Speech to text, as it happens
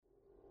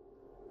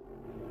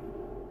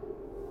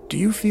Do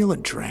you feel a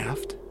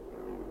draft?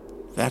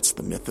 That's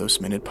the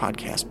Mythos Minute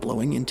podcast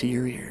blowing into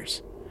your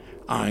ears.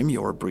 I'm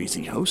your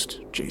breezy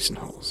host, Jason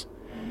Huls.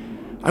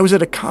 I was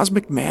at a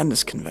Cosmic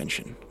Madness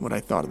convention when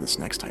I thought of this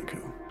next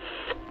haiku.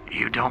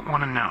 You don't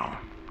want to know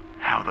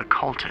how the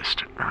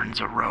cultist earns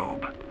a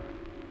robe,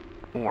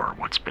 or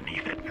what's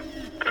beneath it.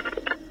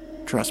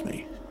 Trust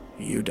me,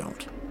 you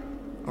don't.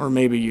 Or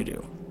maybe you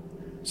do.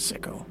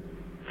 Sicko.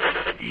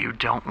 You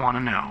don't want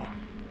to know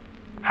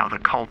how the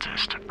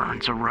cultist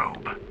earns a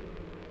robe,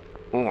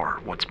 or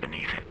what's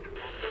beneath it.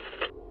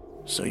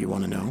 So you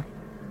want to know?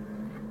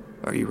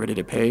 Are you ready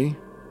to pay?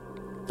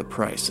 The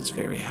price is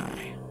very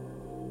high.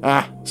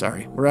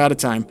 Sorry, we're out of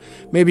time.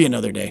 Maybe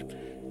another day.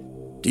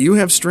 Do you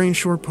have strange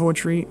short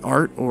poetry,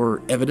 art,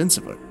 or evidence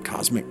of a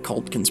cosmic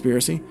cult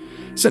conspiracy?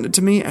 Send it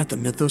to me at the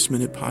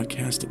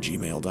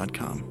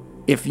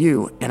mythosminutepodcast@gmail.com. If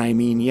you, and I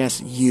mean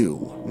yes,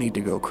 you, need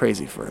to go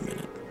crazy for a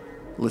minute,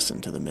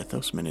 listen to the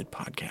Mythos Minute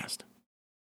Podcast.